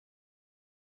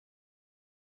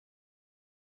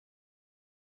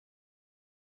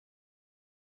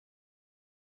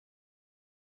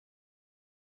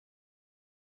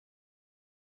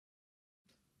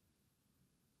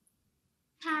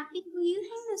Pappy, will you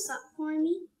hang this up for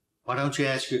me? Why don't you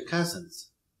ask your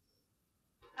cousins?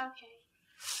 Okay.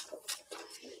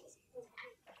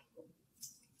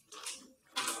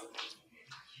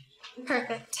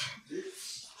 Perfect.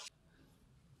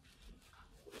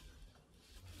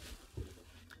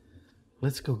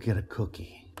 Let's go get a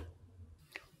cookie.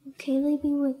 Will Kaylee be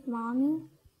with Mommy?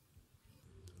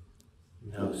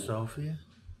 No, Sophia.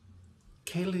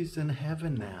 Kaylee's in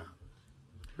heaven now.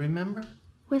 Remember?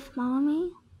 With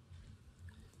Mommy?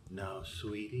 No,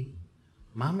 sweetie.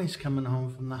 Mommy's coming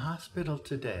home from the hospital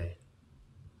today.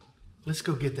 Let's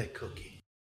go get that cookie.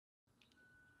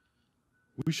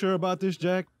 We sure about this,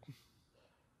 Jack?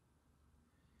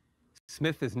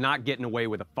 Smith is not getting away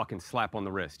with a fucking slap on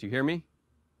the wrist. You hear me?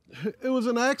 It was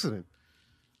an accident.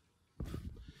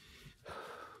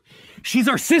 She's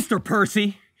our sister,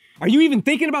 Percy. Are you even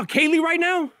thinking about Kaylee right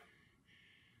now?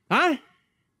 Huh?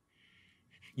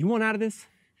 You want out of this?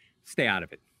 Stay out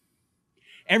of it.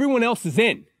 Everyone else is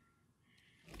in.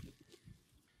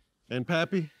 And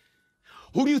Pappy?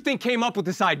 Who do you think came up with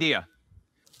this idea?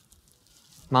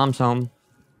 Mom's home.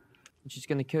 She's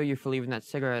gonna kill you for leaving that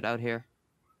cigarette out here.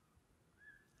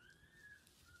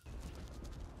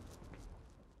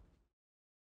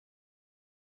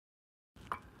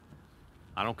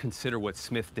 I don't consider what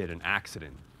Smith did an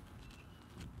accident.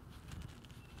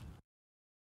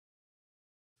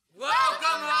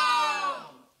 Welcome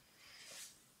home!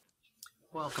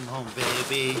 Welcome home,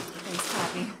 baby. Thanks,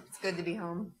 Pappy. It's good to be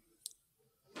home.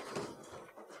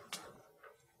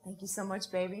 Thank you so much,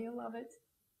 baby. I love it.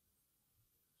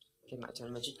 Okay, my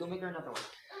turn. Let's just go make her another one.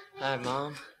 Hi,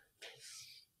 Mom.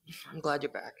 I'm glad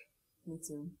you're back. Me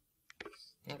too.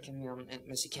 Yeah, Camille and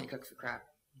Missy can't cook for crap.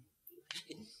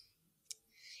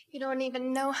 You don't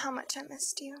even know how much I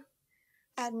missed you.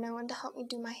 I had no one to help me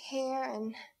do my hair,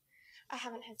 and I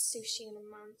haven't had sushi in a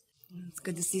month. It's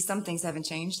good to see some things haven't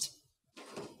changed.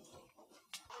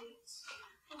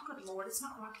 Oh, good Lord, it's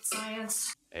not rocket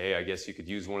science. Hey, I guess you could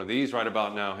use one of these right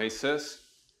about now. Hey, sis?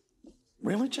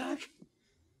 Really, Jack?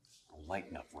 Oh,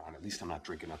 lighten up, Ron. At least I'm not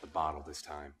drinking out the bottle this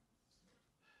time.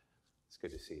 It's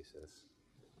good to see you, sis.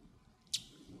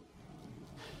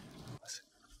 Listen,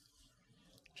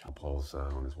 John Paul's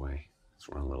on his way. It's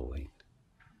running a little late.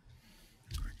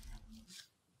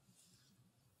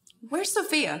 Where's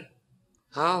Sophia?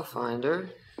 I'll find her.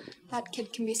 That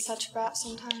kid can be such a brat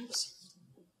sometimes.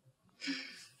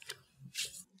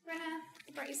 Brenna,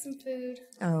 I brought you some food.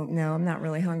 Oh, no, I'm not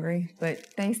really hungry. But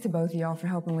thanks to both of y'all for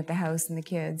helping with the house and the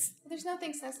kids. There's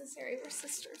nothing necessary. We're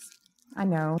sisters. I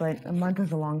know, but a month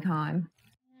is a long time.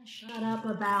 Shut up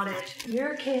about it.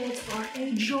 Your kids are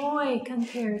a joy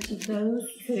compared to those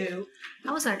two.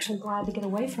 I was actually glad to get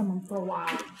away from them for a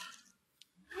while.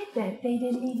 I bet they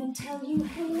didn't even tell you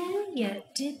hello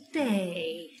yet, did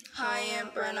they? Hi,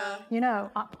 Aunt Brenna. You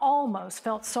know, I almost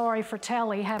felt sorry for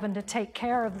Telly having to take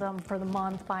care of them for the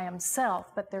month by himself,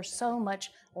 but they're so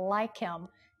much like him.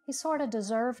 He sort of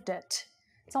deserved it.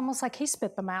 It's almost like he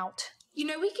spit them out. You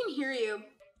know, we can hear you.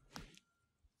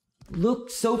 Look,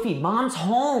 Sophie, Mom's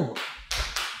home.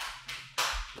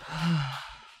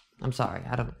 I'm sorry,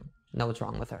 I don't know what's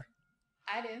wrong with her.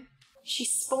 I do.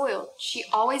 She's spoiled. She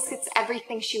always gets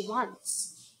everything she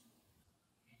wants.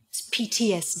 It's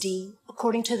PTSD.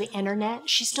 According to the internet,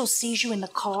 she still sees you in the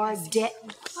car, dead.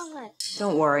 What?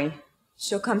 Don't worry.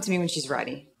 She'll come to me when she's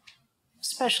ready.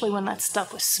 Especially when that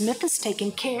stuff with Smith is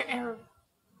taken care of.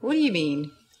 What do you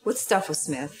mean? What stuff with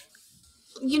Smith?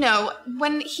 You know,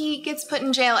 when he gets put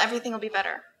in jail, everything will be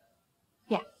better.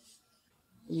 Yeah.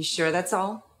 You sure that's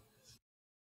all?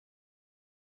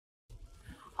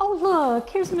 Oh,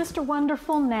 look, here's Mr.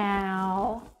 Wonderful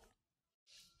now.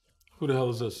 Who the hell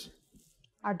is this?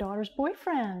 Our daughter's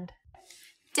boyfriend.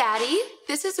 Daddy,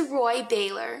 this is Roy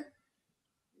Baylor.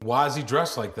 Why is he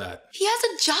dressed like that? He has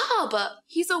a job.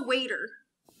 He's a waiter.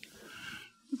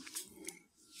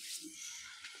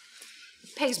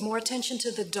 Pays more attention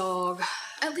to the dog.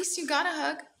 At least you got a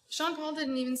hug. Sean Paul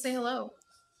didn't even say hello.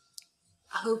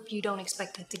 I hope you don't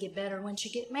expect it to get better once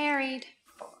you get married.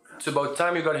 It's about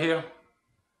time you got here.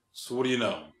 So what do you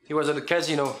know? He was at the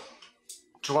casino,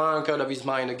 drunk out of his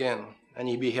mind again, and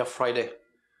he'll be here Friday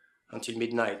until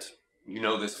midnight. You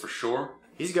know this for sure?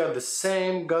 He's got the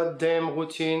same goddamn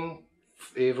routine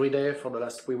every day for the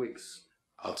last 3 weeks.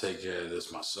 I'll take care of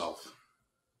this myself.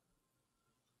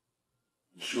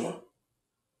 You sure?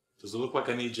 Does it look like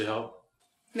I need your help?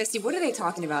 Misty, what are they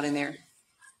talking about in there?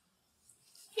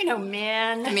 You know,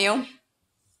 men. Camille?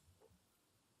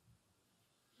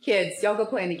 Kids, y'all go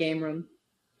play in the game room.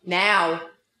 Now.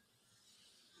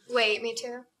 Wait, me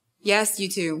too? Yes, you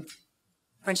too.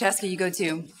 Francesca, you go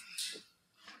too.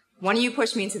 One of you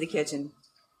push me into the kitchen.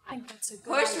 I think that's a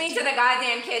good Push me to the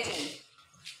goddamn kitchen.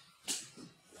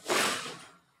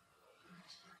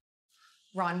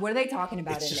 Ron, what are they talking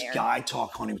about It's in just there? guy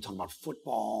talk, honey. We're talking about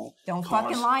football. Don't cars.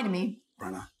 fucking lie to me.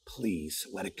 Brenna, please,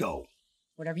 let it go.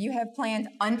 Whatever you have planned,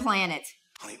 unplan it.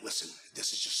 Honey, listen,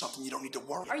 this is just something you don't need to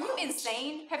worry Are about. you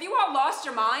insane? Have you all lost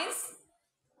your minds?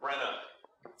 Brenna,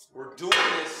 we're doing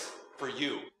this for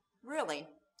you. Really?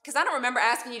 Because I don't remember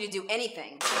asking you to do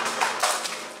anything.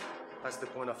 That's the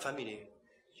point of Famiglia.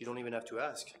 You don't even have to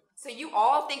ask. So you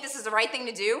all think this is the right thing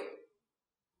to do?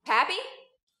 Pappy?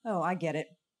 Oh, I get it.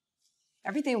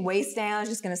 Everything waist down is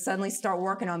just going to suddenly start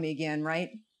working on me again, right?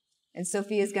 And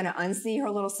Sophia's going to unsee her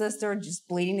little sister just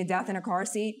bleeding to death in her car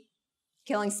seat?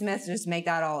 Killing Smith just make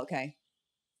that all okay?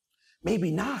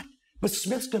 Maybe not, but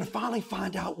Smith's gonna finally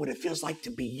find out what it feels like to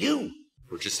be you.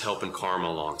 We're just helping karma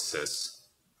along, sis.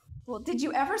 Well, did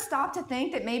you ever stop to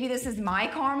think that maybe this is my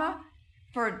karma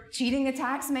for cheating the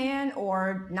tax man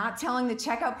or not telling the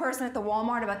checkout person at the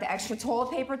Walmart about the extra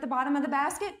toilet paper at the bottom of the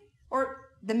basket? Or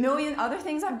the million other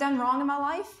things I've done wrong in my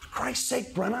life? For Christ's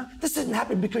sake, Brenna, this didn't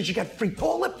happen because you got free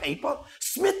toilet paper.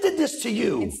 Smith did this to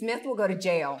you. And Smith will go to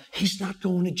jail. He's not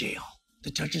going to jail. The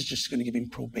judge is just gonna give him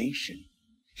probation.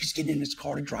 He's getting in his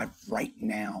car to drive right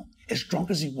now, as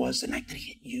drunk as he was the night that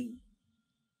he hit you.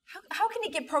 How can he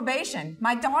get probation?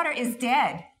 My daughter is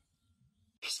dead.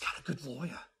 He's got a good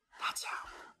lawyer. That's how.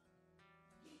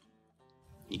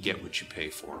 You get what you pay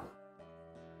for.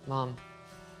 Mom,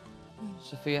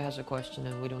 Sophia has a question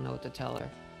and we don't know what to tell her.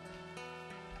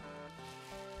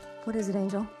 What is it,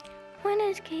 Angel? When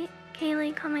is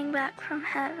Kaylee coming back from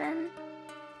heaven?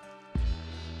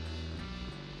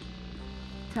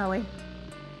 Telly.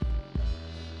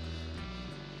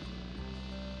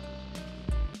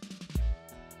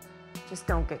 Just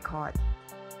don't get caught.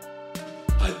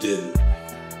 I didn't.